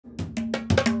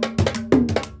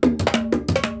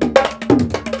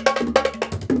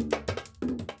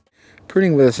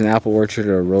Pruning, whether it's an apple orchard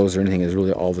or a rose or anything, is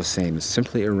really all the same. It's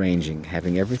simply arranging,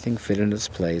 having everything fit in its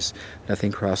place,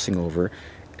 nothing crossing over,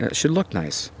 and it should look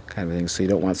nice, kind of thing. So you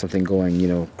don't want something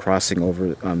going, crossing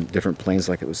over different planes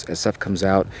like it was. As stuff comes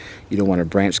out, you don't want a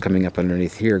branch coming up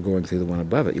underneath here going through the one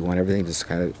above it. You want everything to just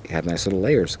kind of have nice little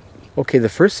layers. Okay, the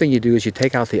first thing you do is you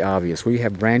take out the obvious, where you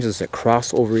have branches that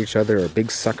cross over each other or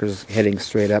big suckers heading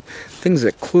straight up, things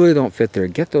that clearly don't fit there.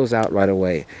 Get those out right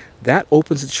away. That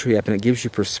opens the tree up and it gives you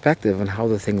perspective on how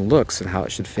the thing looks and how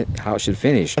it should fit, how it should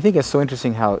finish. I think it's so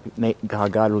interesting how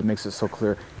God really makes it so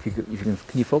clear. Can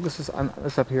you focus this on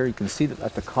this up here? You can see that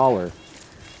at the collar.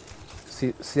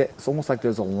 See, it's almost like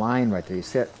there's a line right there. You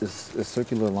see that, this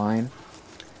circular line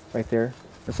right there?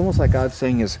 It's almost like God's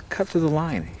saying is cut to the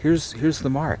line. Here's the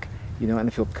mark. And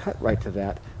if you'll cut right to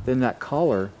that, then that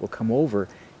collar will come over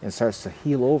and starts to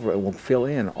heal over. It will fill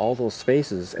in all those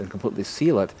spaces and completely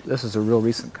seal it. This is a real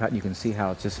recent cut. You can see how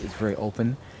it's very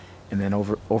open. And then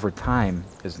over time,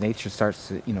 as nature starts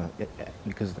to,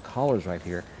 because the collar's right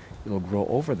here, it'll grow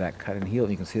over that cut and heal.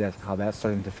 You can see how that's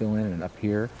starting to fill in, and up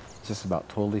here, it's just about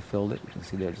totally filled it. You can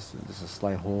see there, just a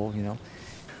slight hole,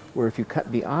 Where if you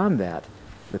cut beyond that,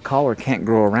 the collar can't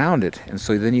grow around it, and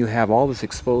so then you have all this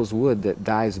exposed wood that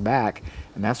dies back,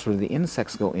 and that's where the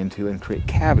insects go into and create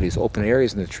cavities, open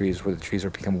areas in the trees where the trees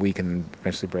become weak and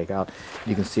eventually break out.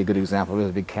 You can see a good example.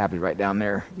 There's a big cavity right down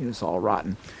there. It's all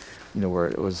rotten, where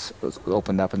it was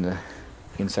opened up and the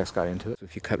insects got into it. So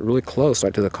if you cut really close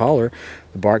right to the collar,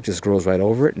 the bark just grows right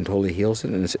over it and totally heals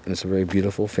it, and it's a very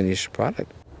beautiful finished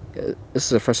product. This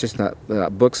is a frustration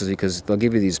about books, is because they'll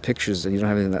give you these pictures and you don't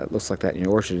have anything that looks like that in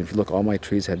your orchard. If you look, all my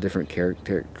trees have different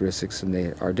characteristics and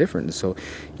they are different. And so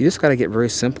you just got to get very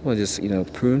simple and just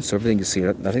prune so everything, you see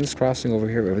nothing's crossing over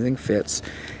here, everything fits,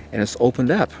 and it's opened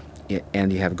up,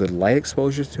 and you have good light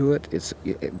exposure to it. It's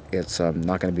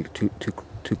not going to be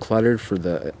too cluttered for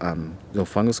the no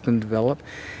fungus can develop,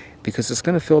 because it's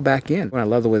going to fill back in. I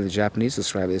love the way the Japanese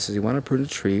describe it. They say you want to prune a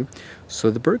tree so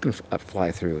the bird can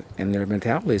fly through, and their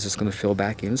mentality is it's going to fill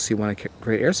back in, so you want to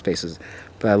create air spaces.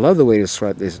 But I love the way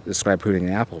they describe pruning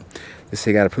an apple. They say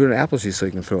you got to prune an apple tree so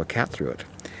you can throw a cat through it.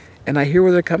 And I hear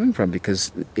where they're coming from,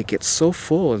 because it gets so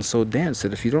full and so dense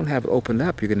that if you don't have it opened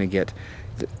up, you're going to get,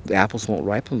 the apples won't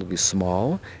ripen, they'll be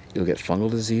small, you'll get fungal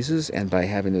diseases, and by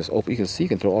having this open, you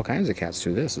can throw all kinds of cats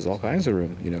through this. There's all kinds of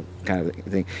room, kind of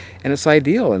thing. And it's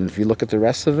ideal, and if you look at the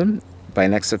rest of them, by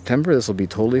next September, this will be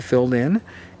totally filled in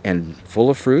and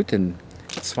full of fruit, and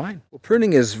it's fine. Well,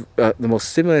 pruning is the most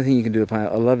stimulating thing you can do to a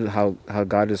plant. I love how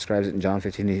God describes it in John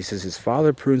 15. He says, his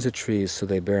Father prunes the trees so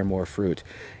they bear more fruit.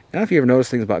 I don't know if you ever notice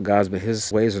things about God's, but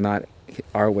his ways are not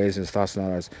our ways and his thoughts are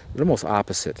not ours. They're almost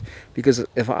opposite. Because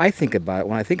if I think about it,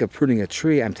 when I think of pruning a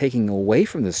tree, I'm taking away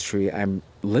from this tree, I'm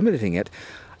limiting it.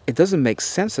 It doesn't make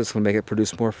sense that it's going to make it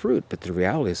produce more fruit, but the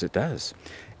reality is it does.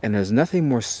 And there's nothing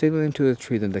more stimulating to a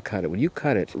tree than to cut it. When you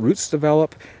cut it, roots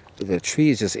develop, the tree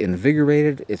is just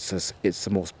invigorated. It's the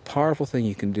most powerful thing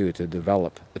you can do to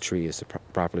develop a tree, is to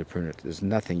properly prune it. There's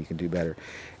nothing you can do better.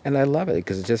 And I love it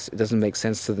because it doesn't make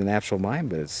sense to the natural mind,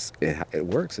 but it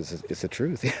works. It's the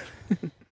truth.